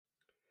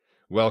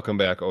Welcome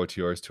back,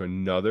 OTRs, to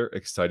another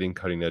exciting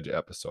cutting edge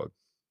episode.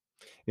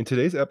 In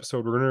today's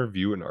episode, we're going to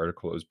review an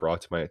article that was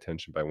brought to my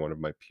attention by one of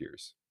my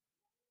peers.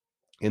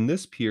 And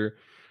this peer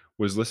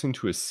was listening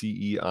to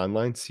a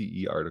online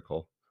CE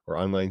article or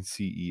online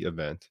CE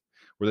event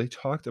where they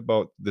talked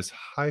about this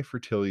high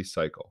fertility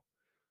cycle,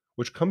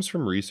 which comes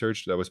from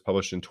research that was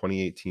published in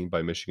 2018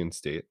 by Michigan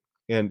State.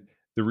 And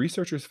the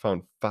researchers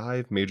found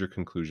five major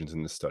conclusions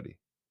in the study.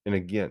 And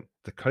again,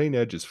 the cutting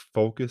edge is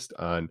focused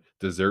on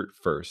dessert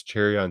first,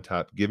 cherry on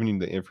top, giving you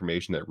the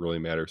information that really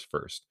matters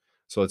first.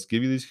 So let's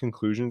give you these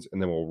conclusions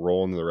and then we'll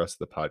roll into the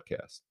rest of the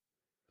podcast.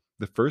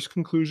 The first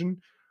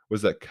conclusion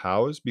was that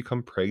cows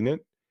become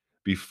pregnant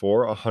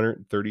before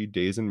 130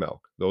 days in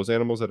milk. Those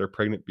animals that are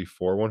pregnant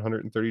before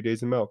 130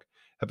 days in milk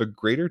have a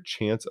greater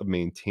chance of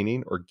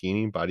maintaining or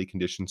gaining body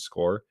condition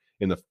score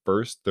in the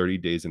first 30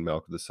 days in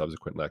milk of the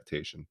subsequent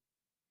lactation.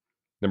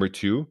 Number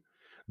two,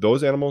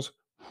 those animals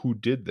who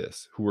did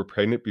this, who were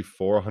pregnant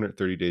before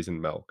 130 days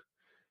in milk,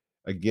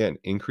 again,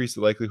 increase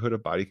the likelihood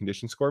of body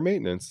condition score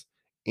maintenance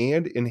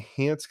and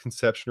enhance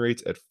conception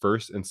rates at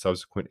first and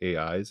subsequent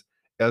AIs,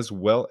 as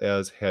well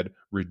as had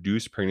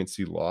reduced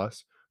pregnancy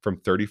loss from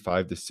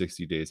 35 to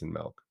 60 days in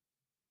milk.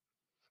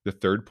 The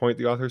third point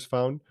the authors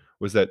found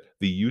was that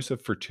the use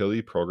of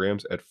fertility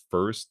programs at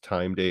first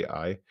timed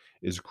AI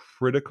is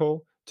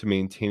critical to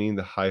maintaining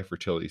the high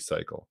fertility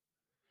cycle.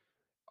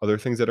 Other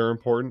things that are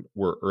important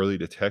were early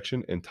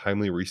detection and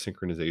timely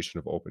resynchronization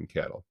of open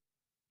cattle.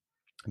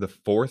 The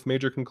fourth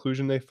major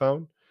conclusion they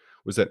found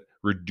was that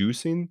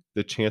reducing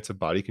the chance of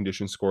body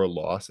condition score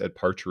loss at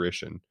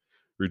parturition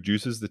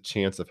reduces the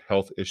chance of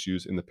health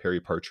issues in the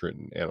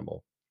periparturient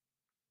animal.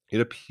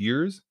 It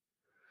appears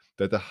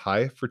that the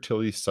high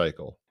fertility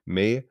cycle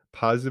may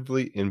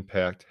positively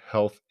impact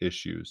health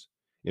issues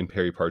in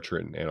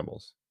periparturient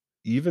animals.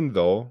 Even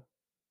though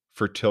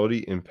fertility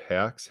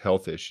impacts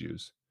health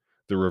issues,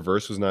 the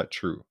reverse was not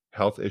true.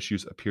 Health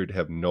issues appeared to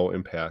have no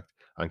impact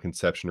on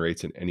conception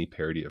rates in any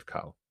parity of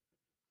cow.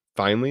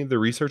 Finally, the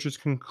researchers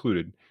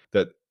concluded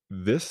that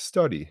this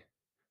study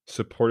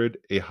supported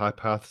a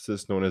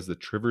hypothesis known as the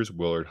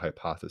Trivers-Willard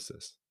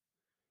hypothesis,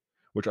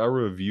 which I'll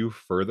review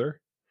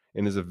further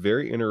and is a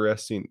very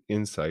interesting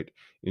insight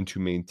into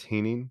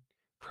maintaining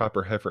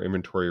proper heifer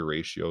inventory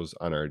ratios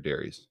on our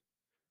dairies.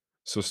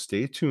 So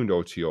stay tuned,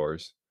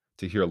 OTRs,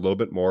 to hear a little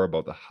bit more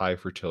about the high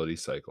fertility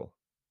cycle.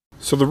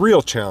 So the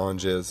real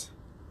challenge is,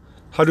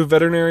 how do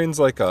veterinarians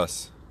like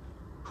us,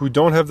 who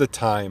don't have the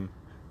time,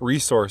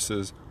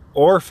 resources,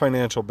 or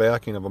financial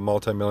backing of a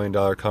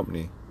multi-million-dollar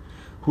company,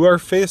 who are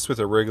faced with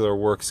irregular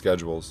work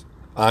schedules,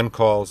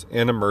 on-calls,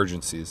 and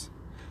emergencies,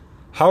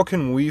 how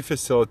can we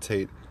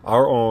facilitate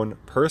our own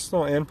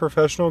personal and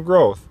professional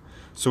growth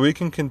so we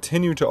can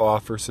continue to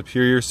offer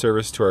superior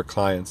service to our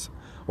clients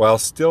while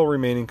still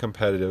remaining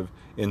competitive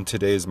in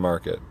today's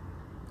market?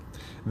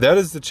 That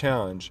is the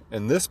challenge,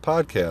 and this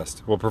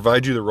podcast will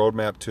provide you the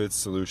roadmap to its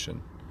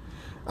solution.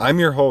 I'm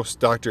your host,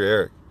 Dr.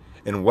 Eric,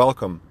 and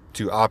welcome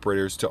to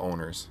Operators to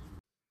Owners.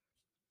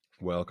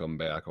 Welcome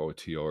back,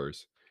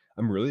 OTRs.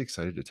 I'm really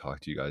excited to talk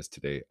to you guys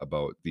today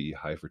about the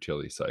high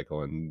fertility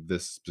cycle and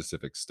this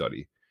specific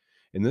study.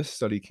 And this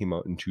study came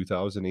out in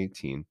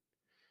 2018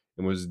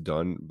 and was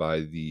done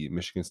by the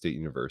Michigan State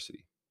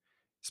University,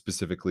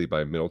 specifically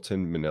by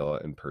Middleton, Manila,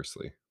 and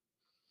Pursley.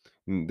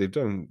 And they've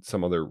done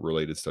some other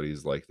related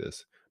studies like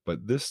this,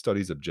 but this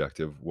study's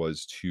objective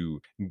was to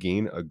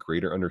gain a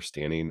greater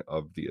understanding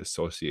of the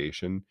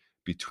association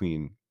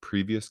between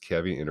previous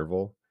calving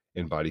interval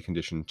and body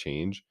condition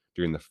change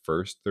during the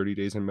first 30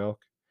 days in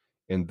milk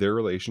and their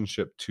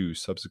relationship to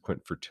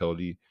subsequent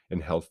fertility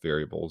and health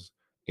variables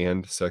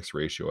and sex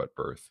ratio at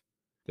birth.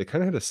 They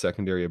kind of had a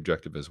secondary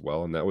objective as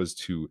well, and that was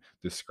to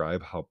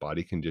describe how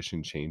body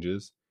condition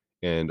changes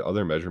and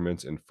other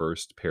measurements in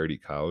first parity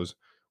cows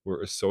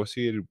were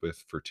associated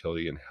with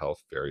fertility and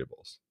health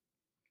variables.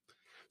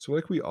 So,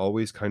 like we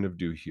always kind of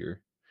do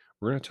here,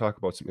 we're going to talk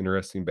about some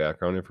interesting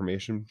background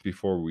information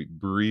before we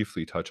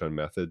briefly touch on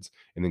methods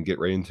and then get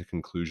right into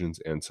conclusions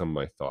and some of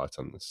my thoughts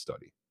on this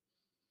study.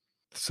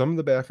 Some of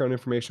the background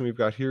information we've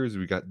got here is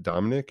we got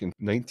Dominic in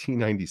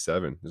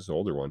 1997, this is an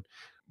older one,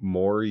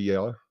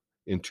 Moria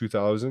in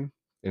 2000,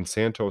 and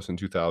Santos in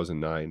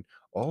 2009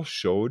 all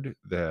showed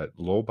that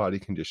low body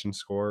condition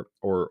score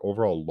or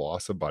overall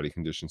loss of body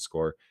condition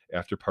score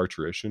after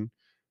parturition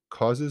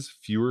causes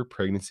fewer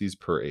pregnancies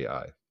per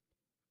AI.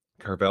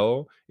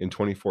 Carvalho in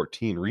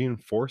 2014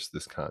 reinforced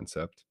this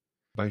concept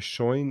by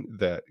showing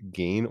that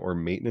gain or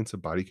maintenance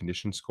of body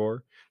condition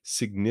score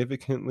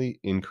significantly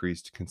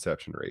increased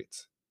conception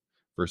rates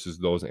versus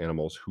those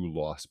animals who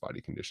lost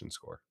body condition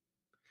score.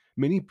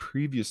 Many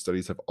previous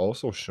studies have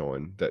also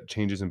shown that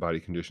changes in body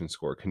condition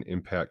score can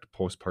impact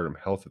postpartum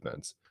health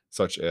events,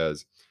 such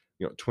as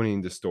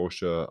twinning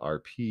dystocia,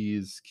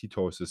 RPs,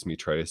 ketosis,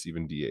 metritis,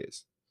 even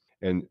DAs.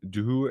 And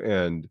Duhu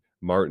and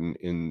Martin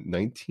in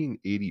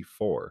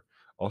 1984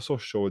 also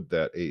showed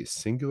that a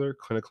singular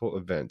clinical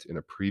event in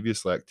a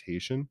previous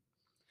lactation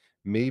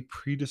may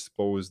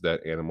predispose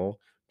that animal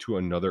to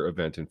another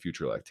event in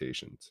future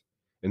lactations.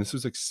 And this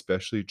was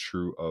especially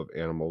true of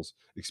animals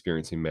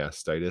experiencing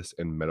mastitis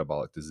and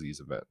metabolic disease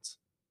events.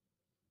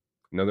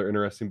 Another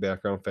interesting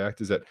background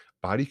fact is that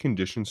body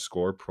condition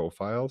score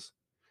profiles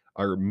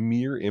are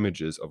mirror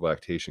images of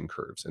lactation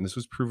curves. And this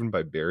was proven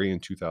by Berry in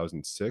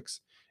 2006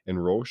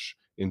 and Roche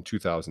in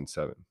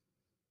 2007.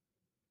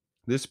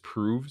 This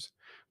proves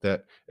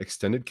that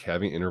extended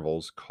calving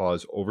intervals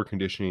cause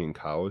overconditioning in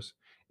cows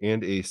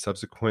and a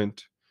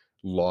subsequent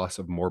loss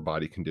of more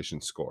body condition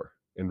score.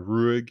 And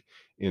Ruig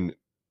in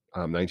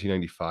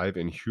 1995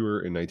 and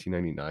Huer in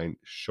 1999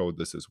 showed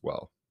this as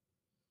well.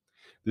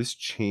 This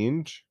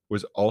change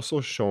was also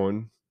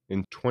shown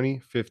in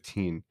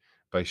 2015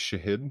 by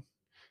Shahid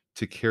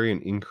to carry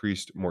an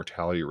increased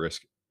mortality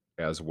risk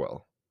as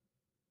well.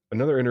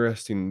 Another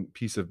interesting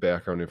piece of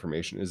background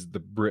information is the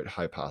Britt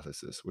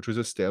hypothesis, which was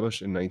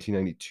established in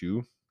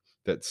 1992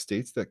 that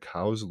states that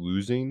cows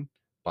losing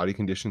body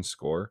condition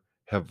score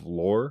have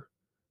lower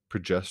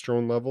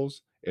progesterone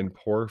levels and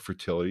poor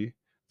fertility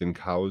than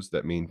cows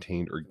that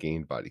maintained or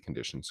gained body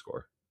condition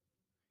score.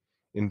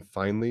 And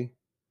finally,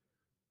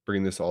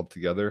 bringing this all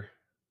together,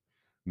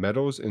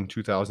 Meadows in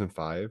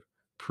 2005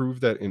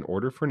 proved that in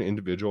order for an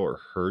individual or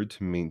herd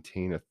to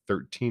maintain a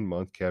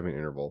 13-month calving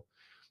interval,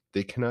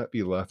 they cannot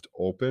be left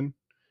open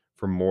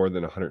for more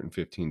than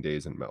 115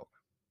 days in milk.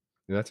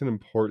 And that's an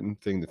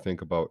important thing to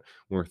think about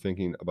when we're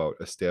thinking about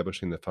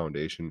establishing the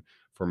foundation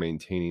for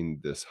maintaining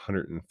this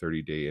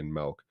 130 day in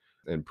milk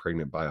and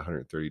pregnant by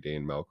 130 day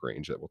in milk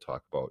range that we'll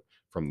talk about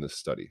from this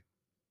study.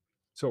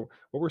 So,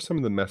 what were some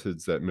of the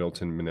methods that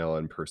Middleton, Manella,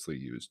 and Persley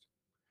used?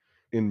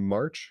 In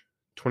March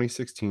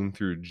 2016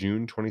 through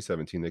June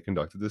 2017, they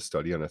conducted this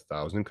study on a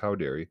 1,000 cow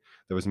dairy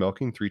that was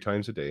milking 3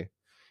 times a day.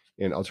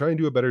 And I'll try and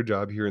do a better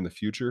job here in the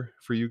future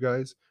for you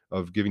guys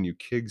of giving you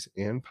kigs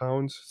and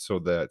pounds so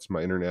that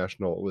my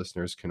international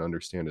listeners can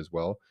understand as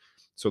well.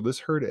 So this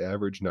herd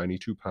averaged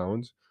 92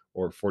 pounds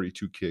or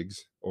 42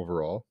 kigs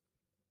overall.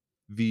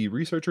 The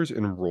researchers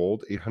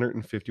enrolled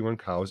 851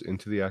 cows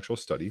into the actual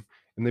study,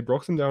 and they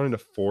broke them down into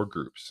 4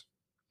 groups.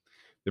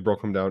 They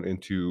broke them down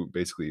into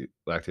basically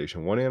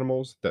lactation 1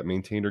 animals that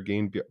maintained or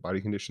gained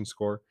body condition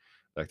score,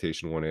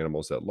 lactation 1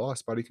 animals that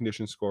lost body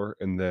condition score,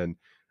 and then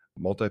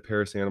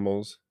multiparous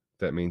animals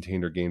that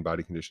maintained or gained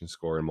body condition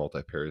score, and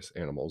multiparous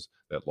animals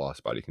that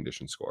lost body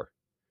condition score.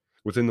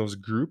 Within those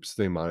groups,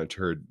 they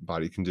monitored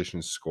body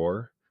condition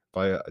score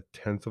via a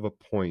tenth of a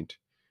point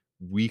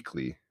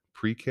weekly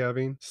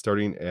pre-calving,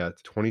 starting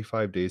at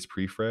 25 days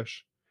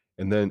pre-fresh.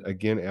 And then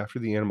again, after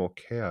the animal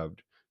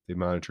calved, they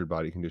monitored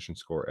body condition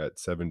score at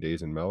 7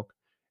 days in milk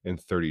and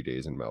 30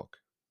 days in milk.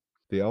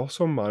 They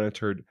also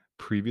monitored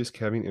previous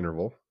calving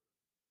interval,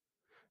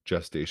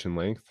 gestation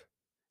length,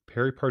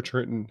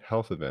 periparturient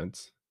health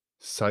events,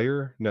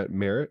 sire net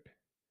merit,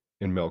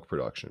 and milk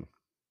production.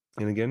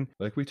 And again,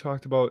 like we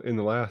talked about in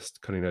the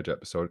last cutting edge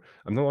episode,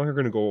 I'm no longer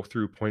going to go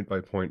through point by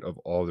point of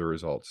all the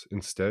results.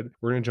 Instead,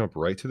 we're going to jump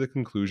right to the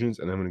conclusions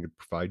and I'm going to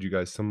provide you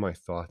guys some of my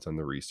thoughts on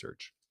the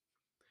research.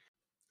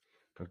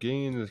 Now,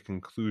 getting into the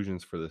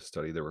conclusions for this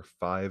study, there were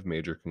 5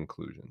 major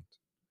conclusions.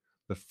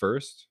 The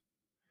first,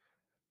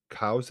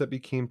 cows that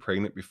became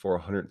pregnant before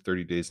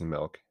 130 days in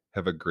milk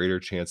have a greater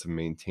chance of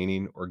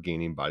maintaining or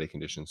gaining body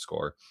condition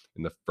score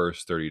in the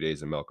first 30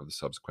 days of milk of the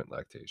subsequent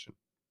lactation.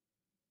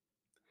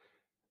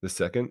 The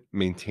second,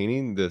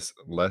 maintaining this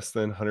less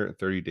than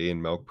 130 day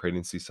in milk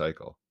pregnancy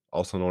cycle,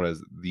 also known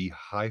as the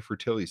high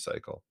fertility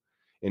cycle,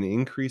 and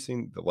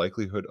increasing the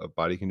likelihood of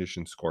body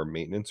condition score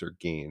maintenance or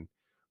gain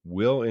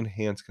will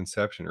enhance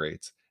conception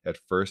rates at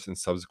first and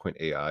subsequent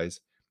AIs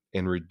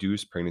and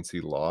reduce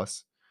pregnancy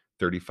loss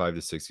 35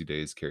 to 60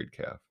 days carried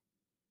calf.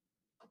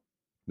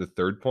 The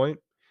third point,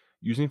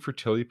 using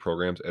fertility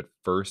programs at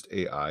first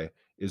AI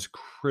is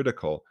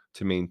critical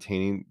to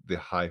maintaining the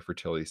high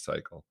fertility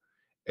cycle,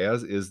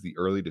 as is the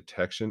early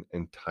detection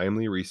and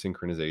timely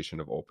resynchronization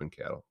of open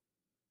cattle.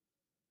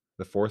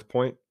 The fourth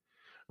point,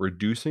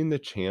 reducing the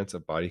chance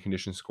of body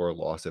condition score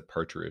loss at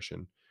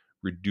parturition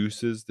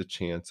reduces the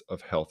chance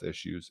of health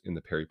issues in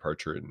the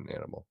periparturient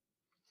animal.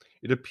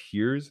 It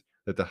appears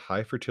that the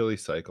high fertility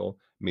cycle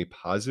may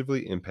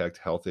positively impact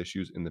health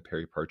issues in the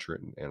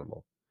periparturient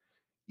animal.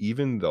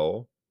 Even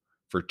though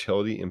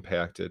fertility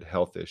impacted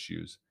health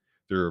issues,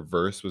 the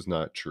reverse was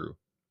not true.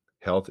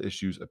 Health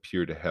issues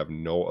appear to have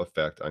no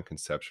effect on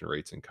conception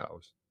rates in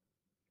cows.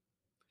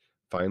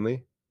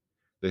 Finally,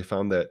 they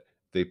found that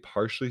they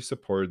partially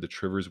supported the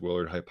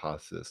Trivers-Willard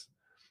hypothesis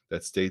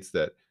that states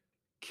that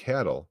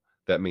cattle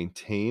that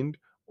maintained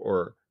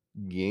or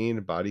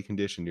gained body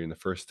condition during the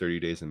first 30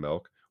 days in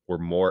milk were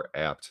more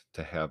apt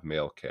to have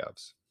male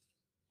calves.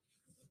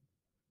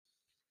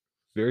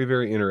 Very,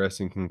 very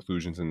interesting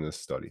conclusions in this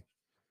study.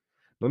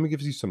 Let me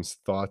give you some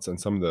thoughts on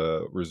some of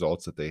the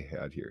results that they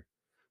had here.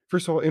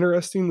 First of all,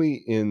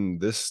 interestingly, in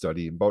this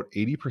study, about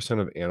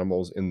 80% of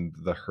animals in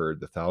the herd,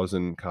 the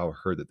 1,000 cow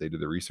herd that they did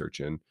the research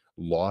in,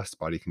 lost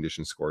body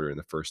condition score during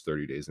the first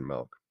 30 days in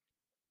milk.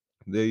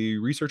 The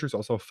researchers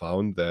also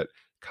found that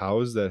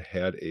cows that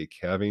had a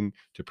calving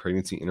to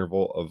pregnancy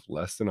interval of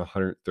less than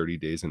 130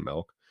 days in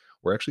milk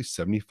were actually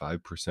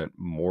 75%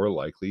 more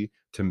likely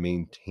to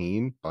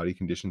maintain body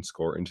condition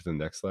score into the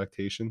next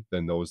lactation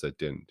than those that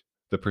didn't.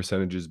 The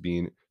percentages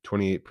being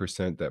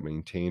 28% that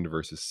maintained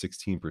versus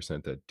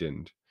 16% that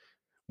didn't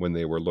when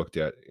they were looked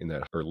at in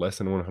that or less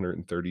than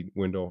 130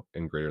 window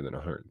and greater than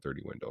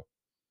 130 window.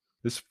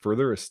 This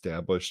further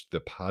established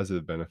the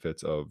positive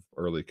benefits of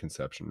early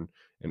conception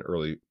and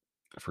early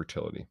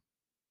fertility.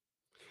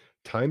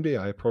 Timed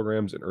AI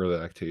programs and early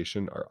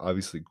lactation are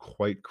obviously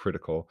quite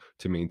critical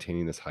to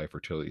maintaining this high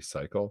fertility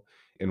cycle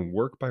and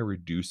work by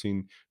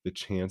reducing the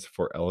chance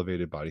for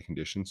elevated body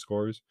condition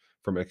scores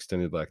from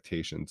extended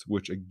lactations,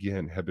 which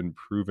again have been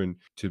proven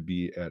to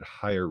be at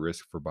higher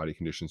risk for body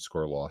condition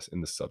score loss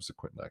in the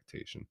subsequent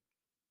lactation.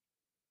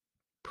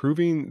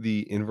 Proving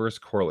the inverse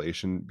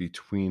correlation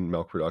between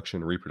milk production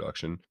and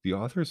reproduction, the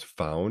authors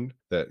found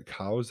that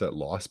cows that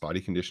lost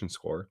body condition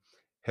score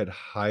had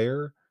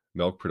higher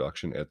milk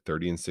production at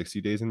 30 and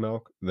 60 days in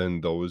milk than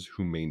those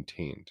who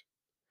maintained.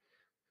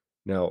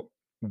 Now,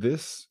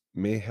 this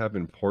may have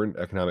important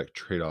economic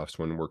trade offs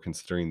when we're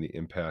considering the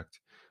impact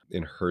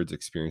in herds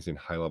experiencing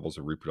high levels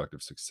of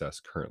reproductive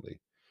success currently.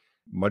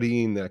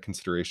 Muddying that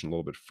consideration a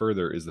little bit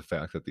further is the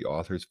fact that the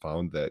authors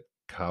found that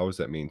cows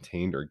that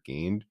maintained or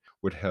gained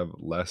would have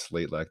less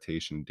late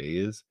lactation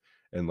days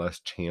and less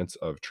chance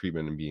of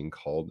treatment and being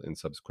called in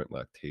subsequent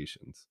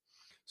lactations.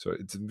 So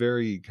it's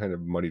very kind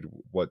of muddied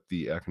what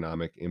the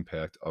economic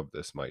impact of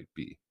this might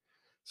be.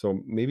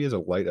 So maybe as a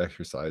light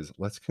exercise,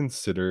 let's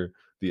consider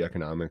the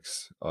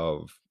economics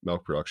of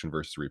milk production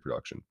versus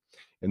reproduction.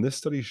 And this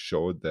study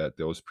showed that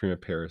those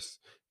primiparous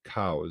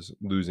cows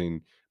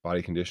losing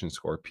body condition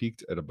score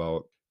peaked at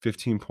about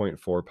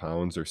 15.4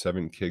 pounds or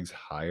 7 kgs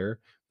higher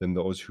than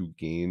those who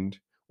gained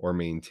or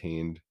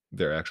maintained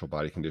their actual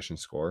body condition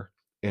score.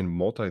 And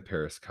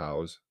multiparous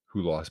cows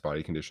who lost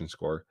body condition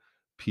score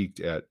peaked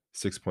at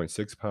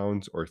 6.6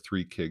 pounds or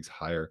 3 kgs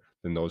higher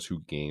than those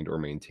who gained or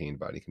maintained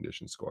body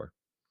condition score.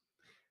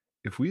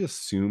 If we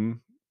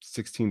assume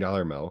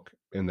 $16 milk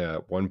and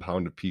that 1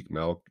 pound of peak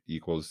milk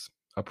equals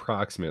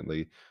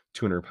approximately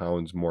 200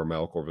 pounds more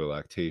milk over the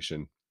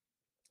lactation,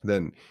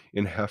 then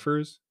in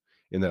heifers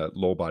in that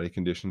low body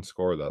condition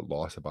score, that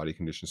loss of body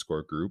condition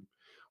score group,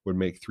 would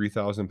make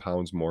 3,000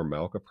 pounds more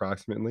milk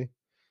approximately.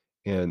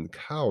 And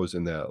cows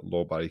in that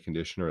low body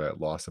condition or that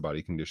loss of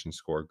body condition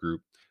score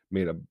group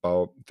made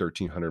about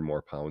 1,300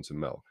 more pounds of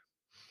milk.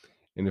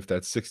 And if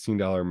that's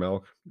 $16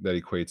 milk, that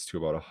equates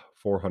to about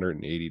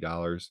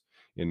 $480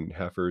 in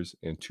heifers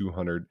and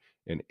 $208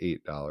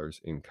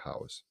 in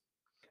cows.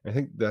 I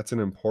think that's an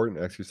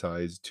important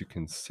exercise to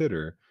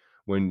consider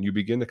when you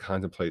begin to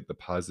contemplate the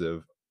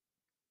positive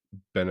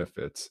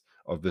benefits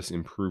of this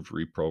improved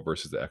repro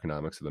versus the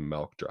economics of the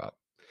milk drop.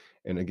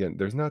 And again,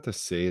 there's not to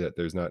say that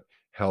there's not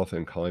health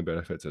and culling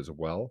benefits as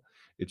well.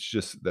 It's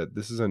just that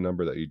this is a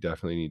number that you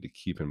definitely need to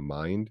keep in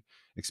mind,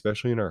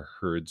 especially in our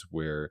herds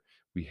where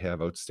we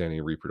have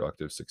outstanding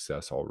reproductive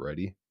success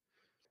already.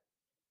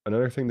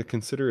 Another thing to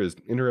consider is,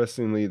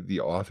 interestingly, the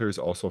authors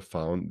also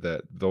found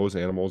that those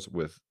animals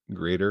with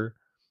greater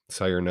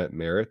sire net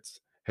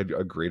merits had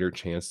a greater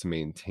chance to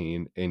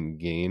maintain and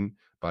gain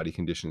body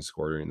condition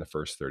score during the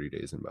first 30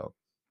 days in milk.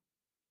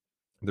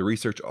 The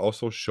research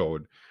also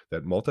showed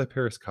that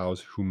multiparous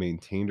cows who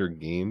maintained or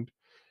gained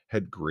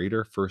had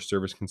greater first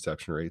service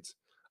conception rates,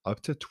 up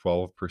to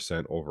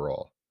 12%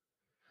 overall.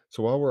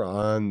 So while we're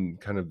on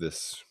kind of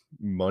this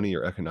money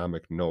or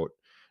economic note,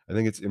 I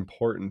think it's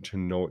important to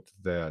note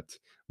that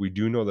we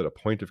do know that a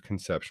point of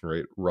conception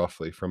rate,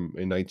 roughly from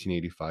a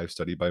 1985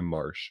 study by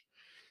Marsh,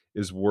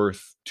 is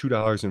worth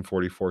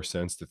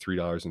 $2.44 to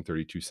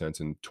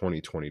 $3.32 in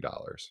 2020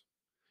 dollars.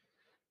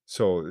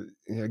 So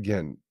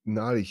again,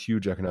 not a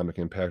huge economic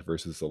impact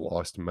versus the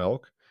lost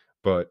milk,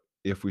 but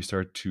if we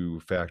start to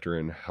factor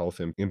in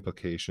health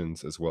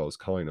implications as well as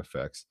culling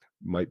effects,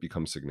 might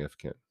become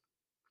significant.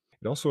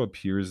 It also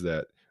appears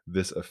that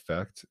this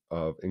effect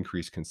of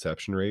increased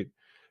conception rate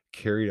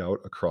carried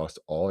out across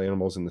all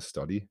animals in the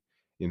study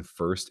in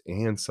first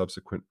and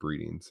subsequent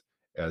breedings,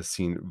 as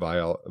seen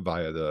via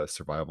the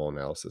survival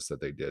analysis that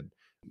they did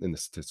in the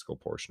statistical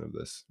portion of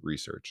this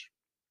research.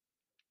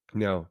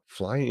 Now,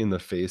 flying in the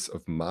face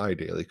of my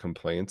daily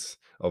complaints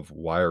of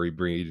why are we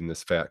breeding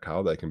this fat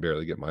cow that I can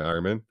barely get my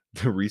arm in,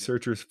 the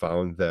researchers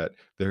found that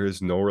there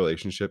is no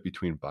relationship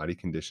between body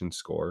condition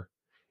score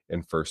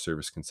and first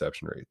service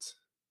conception rates.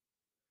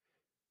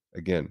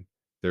 Again,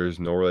 there is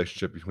no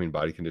relationship between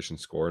body condition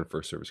score and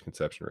first service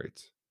conception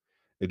rates.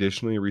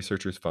 Additionally,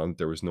 researchers found that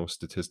there was no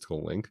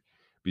statistical link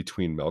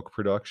between milk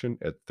production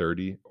at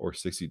 30 or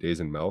 60 days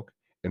in milk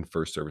and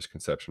first service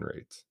conception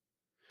rates.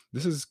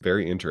 This is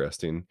very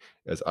interesting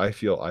as I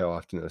feel I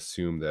often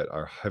assume that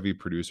our heavy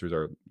producers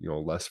are,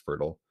 less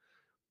fertile,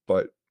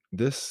 but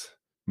this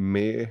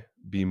may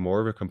be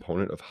more of a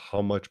component of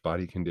how much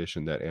body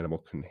condition that animal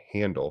can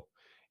handle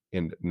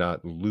and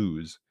not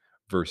lose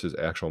versus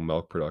actual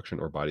milk production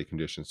or body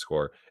condition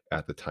score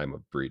at the time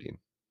of breeding.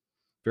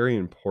 Very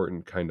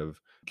important kind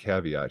of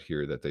caveat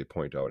here that they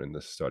point out in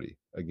this study.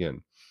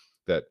 Again,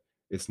 that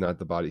it's not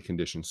the body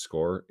condition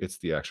score, it's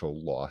the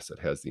actual loss that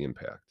has the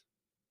impact.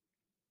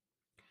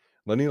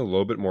 Lending a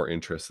little bit more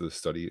interest to the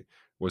study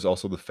was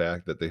also the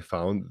fact that they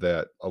found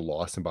that a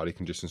loss in body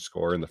condition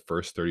score in the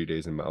first 30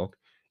 days in milk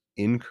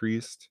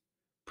increased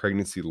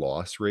pregnancy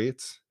loss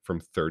rates from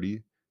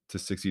 30 to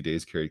 60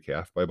 days carried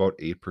calf by about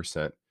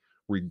 8%,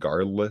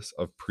 regardless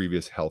of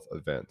previous health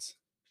events.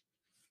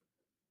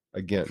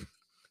 Again,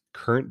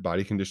 current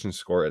body condition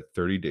score at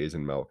 30 days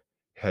in milk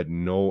had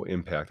no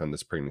impact on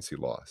this pregnancy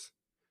loss.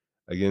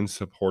 Again,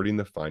 supporting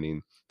the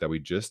finding that we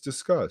just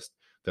discussed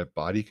that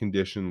body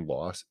condition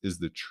loss is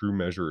the true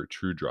measure or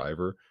true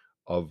driver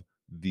of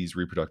these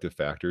reproductive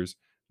factors,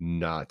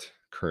 not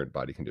current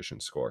body condition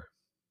score.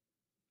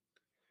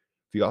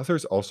 The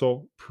authors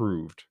also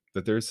proved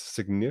that there's a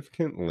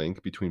significant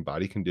link between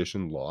body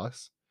condition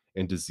loss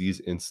and disease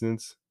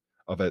incidence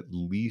of at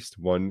least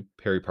one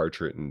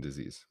periparturient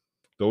disease.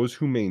 Those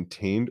who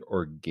maintained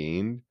or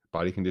gained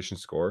body condition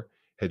score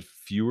had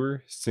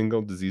fewer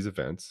single disease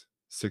events,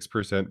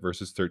 6%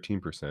 versus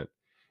 13%,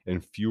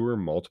 and fewer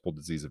multiple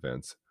disease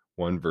events,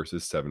 1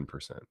 versus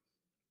 7%.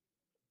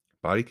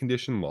 Body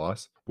condition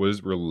loss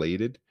was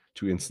related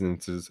to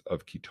incidences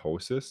of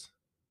ketosis,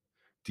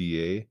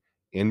 DA,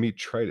 and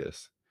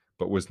metritis,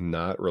 but was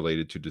not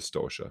related to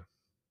dystocia.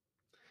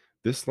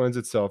 This lends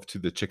itself to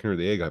the chicken or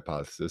the egg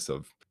hypothesis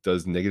of,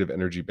 does negative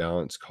energy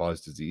balance cause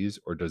disease,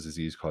 or does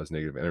disease cause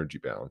negative energy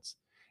balance?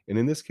 And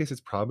in this case,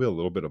 it's probably a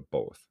little bit of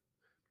both.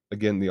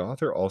 Again, the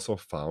author also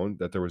found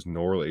that there was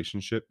no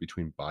relationship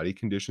between body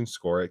condition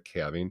score at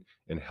calving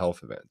and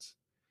health events.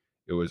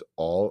 It was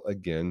all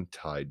again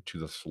tied to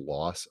the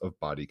loss of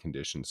body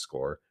condition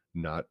score,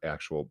 not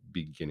actual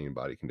beginning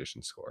body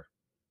condition score.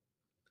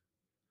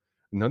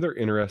 Another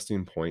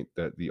interesting point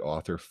that the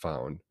author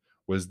found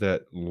was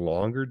that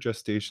longer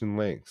gestation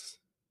lengths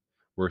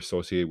were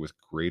associated with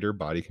greater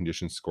body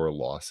condition score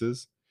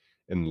losses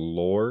and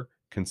lower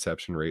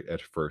conception rate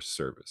at first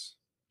service.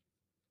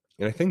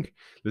 And I think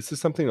this is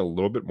something a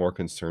little bit more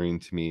concerning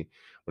to me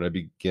when I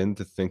begin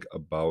to think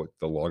about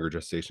the longer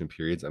gestation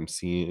periods I'm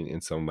seeing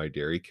in some of my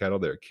dairy cattle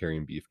that are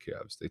carrying beef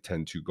calves. They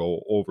tend to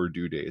go over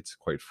due dates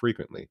quite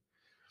frequently.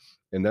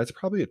 And that's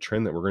probably a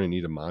trend that we're going to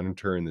need to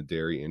monitor in the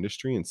dairy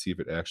industry and see if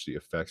it actually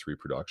affects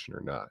reproduction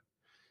or not.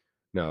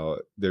 Now,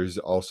 there's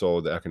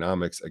also the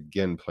economics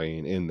again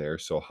playing in there.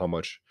 So, how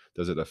much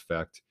does it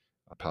affect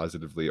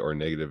positively or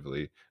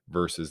negatively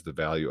versus the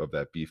value of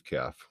that beef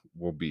calf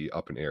will be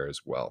up in air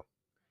as well.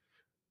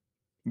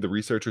 The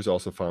researchers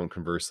also found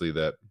conversely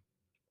that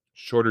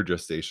shorter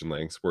gestation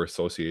lengths were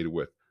associated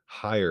with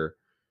higher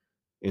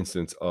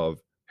incidence of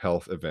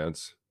health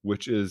events,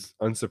 which is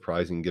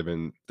unsurprising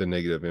given the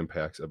negative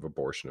impacts of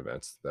abortion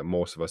events that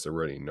most of us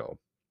already know.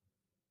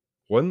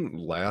 One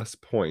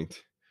last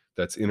point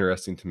that's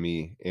interesting to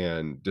me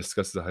and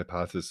discusses a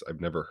hypothesis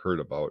I've never heard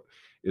about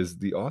is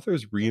the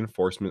author's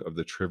reinforcement of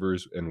the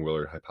Trivers and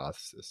Willard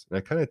hypothesis. And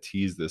I kind of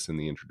teased this in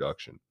the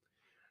introduction.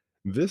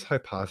 This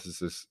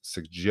hypothesis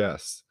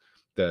suggests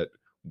that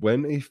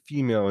when a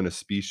female in a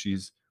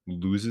species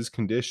loses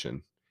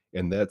condition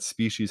and that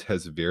species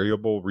has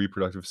variable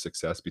reproductive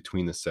success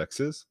between the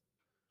sexes,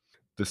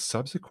 the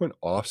subsequent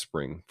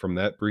offspring from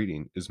that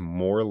breeding is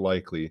more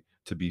likely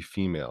to be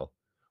female.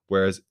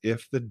 Whereas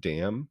if the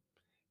dam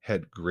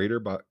had greater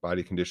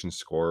body condition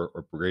score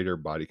or greater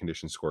body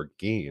condition score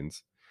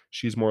gains,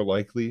 she's more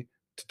likely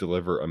to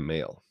deliver a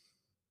male.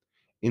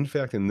 In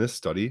fact, in this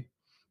study,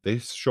 they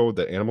showed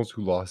that animals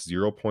who lost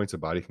 0 points of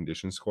body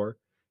condition score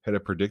had a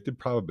predicted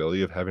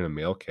probability of having a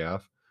male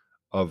calf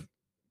of zero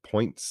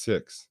point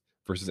 0.6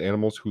 versus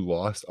animals who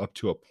lost up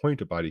to a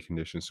point of body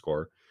condition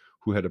score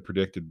who had a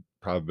predicted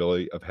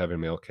probability of having a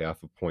male calf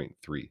of zero point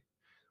 0.3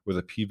 with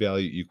a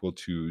p-value equal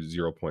to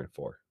 0.4.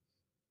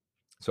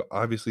 So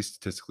obviously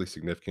statistically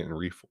significant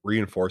and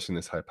reinforcing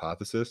this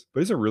hypothesis,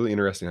 but it's a really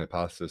interesting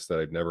hypothesis that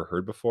I've never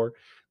heard before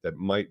that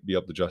might be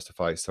able to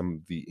justify some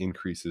of the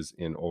increases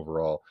in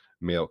overall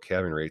male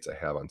calving rates I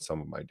have on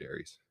some of my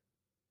dairies.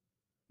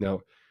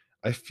 Now,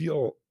 I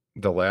feel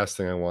the last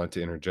thing I want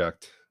to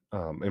interject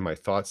in my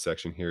thoughts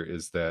section here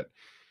is that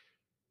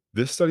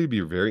this study would be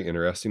very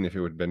interesting if it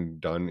would have been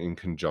done in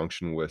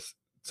conjunction with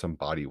some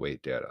body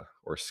weight data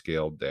or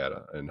scaled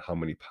data and how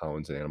many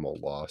pounds an animal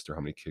lost or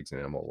how many kgs an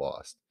animal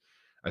lost.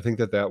 I think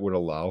that that would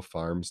allow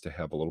farms to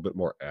have a little bit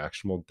more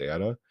actionable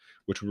data,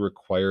 which would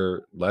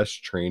require less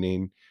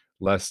training,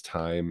 less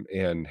time,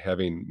 and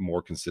having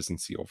more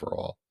consistency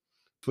overall.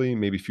 Hopefully,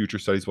 maybe future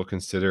studies will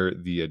consider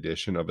the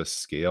addition of a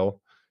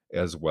scale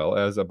as well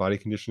as a body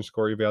condition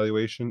score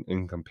evaluation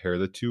and compare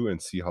the two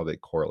and see how they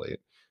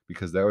correlate,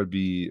 because that would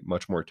be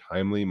much more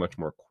timely, much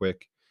more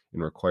quick,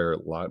 and require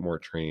a lot more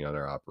training on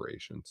our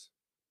operations.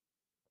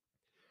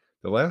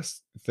 The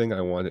last thing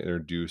I want to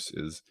introduce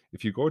is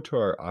if you go to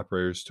our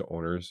operators to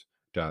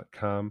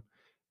owners.com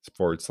 /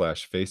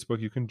 Facebook,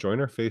 you can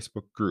join our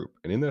Facebook group.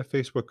 And in that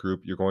Facebook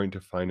group, you're going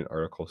to find an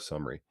article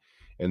summary.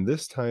 And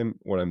this time,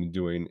 what I'm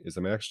doing is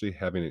I'm actually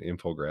having an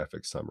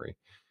infographic summary,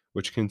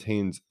 which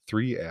contains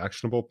 3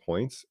 actionable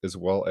points as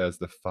well as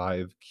the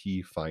 5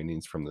 key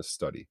findings from this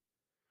study.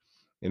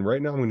 And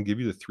right now, I'm going to give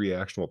you the 3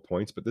 actionable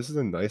points, but this is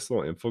a nice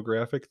little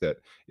infographic that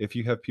if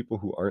you have people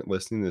who aren't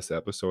listening to this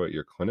episode at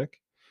your clinic,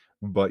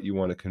 but you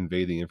want to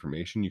convey the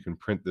information, you can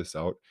print this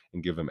out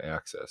and give them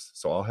access.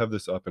 So I'll have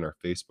this up in our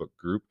Facebook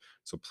group.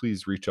 So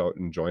please reach out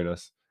and join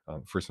us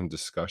for some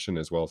discussion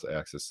as well as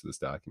access to this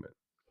document.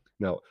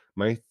 Now,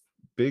 my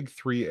big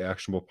 3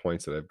 actionable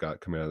points that I've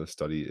got coming out of the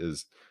study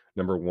is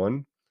number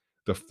 1,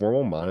 the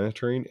formal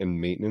monitoring and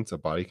maintenance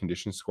of body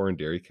condition score in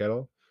dairy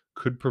cattle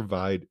could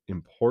provide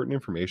important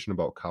information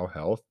about cow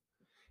health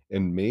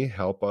and may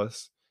help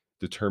us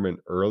determine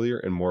earlier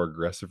and more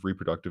aggressive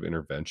reproductive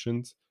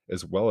interventions,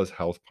 as well as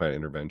health plan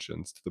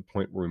interventions, to the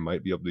point where we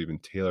might be able to even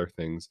tailor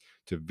things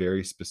to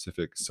very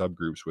specific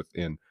subgroups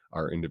within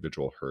our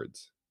individual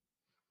herds.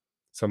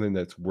 Something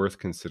that's worth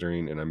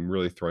considering, and I'm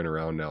really throwing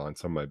around now on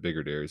some of my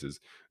bigger dairies,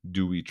 is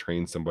do we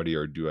train somebody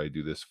or do I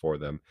do this for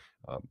them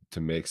to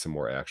make some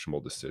more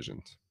actionable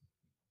decisions?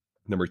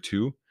 Number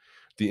 2,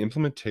 the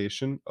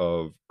implementation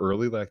of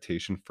early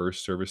lactation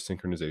first service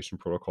synchronization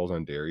protocols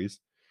on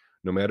dairies,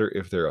 no matter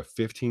if they're a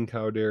 15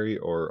 cow dairy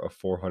or a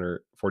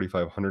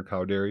 4,500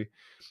 cow dairy,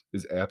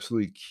 is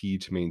absolutely key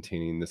to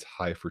maintaining this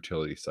high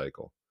fertility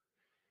cycle.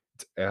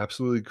 It's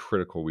absolutely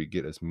critical we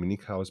get as many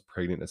cows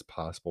pregnant as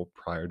possible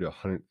prior to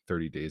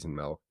 130 days in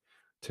milk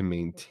to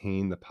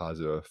maintain the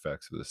positive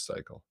effects of this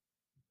cycle.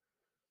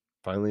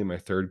 Finally, my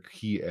third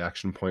key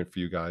action point for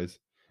you guys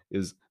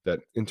is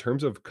that in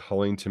terms of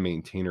culling to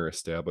maintain or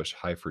establish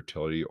high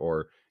fertility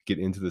or get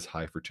into this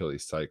high fertility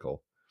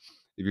cycle,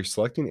 if you're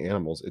selecting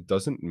animals, it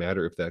doesn't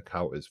matter if that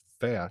cow is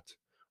fat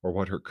or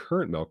what her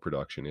current milk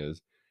production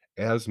is,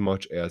 as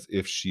much as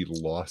if she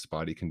lost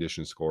body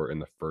condition score in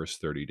the first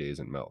 30 days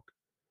in milk.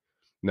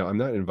 Now, I'm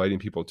not inviting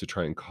people to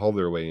try and call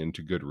their way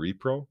into good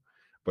repro,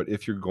 but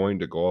if you're going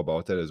to go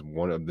about that as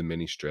one of the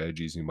many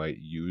strategies you might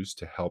use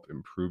to help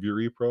improve your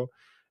repro,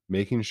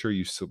 making sure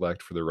you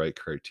select for the right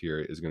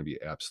criteria is going to be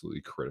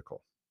absolutely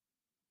critical.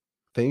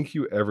 Thank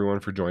you everyone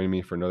for joining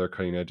me for another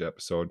cutting edge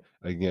episode.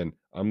 Again,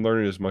 I'm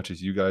learning as much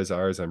as you guys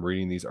are as I'm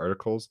reading these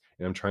articles,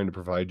 and I'm trying to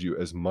provide you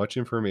as much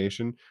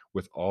information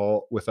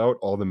without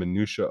all the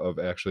minutia of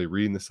actually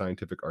reading the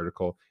scientific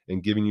article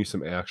and giving you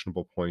some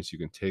actionable points you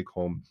can take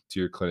home to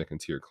your clinic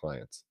and to your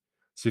clients.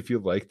 So if you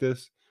like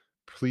this,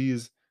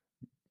 please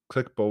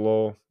click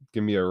below,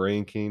 give me a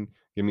ranking,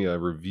 give me a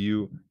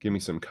review, give me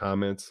some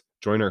comments,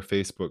 join our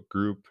Facebook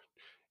group,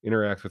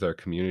 interact with our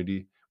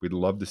community. We'd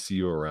love to see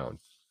you around.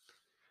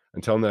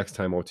 Until next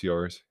time,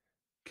 OTRs,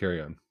 carry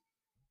on.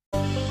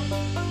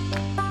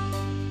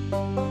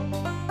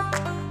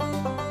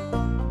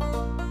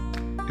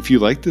 If you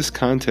like this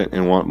content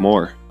and want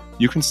more,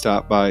 you can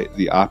stop by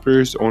the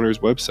Operator's Owner's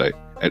website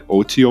at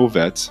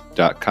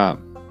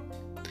otovets.com.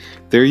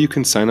 There you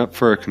can sign up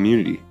for our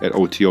community at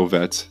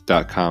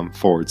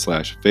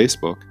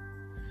otovets.com/Facebook.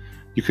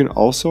 You can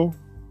also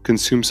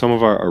consume some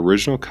of our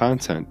original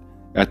content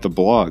at the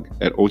blog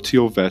at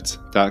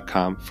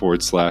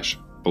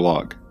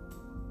otovets.com/blog.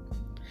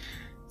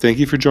 Thank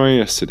you for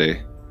joining us today,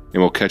 and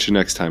we'll catch you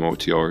next time,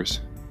 OTRs.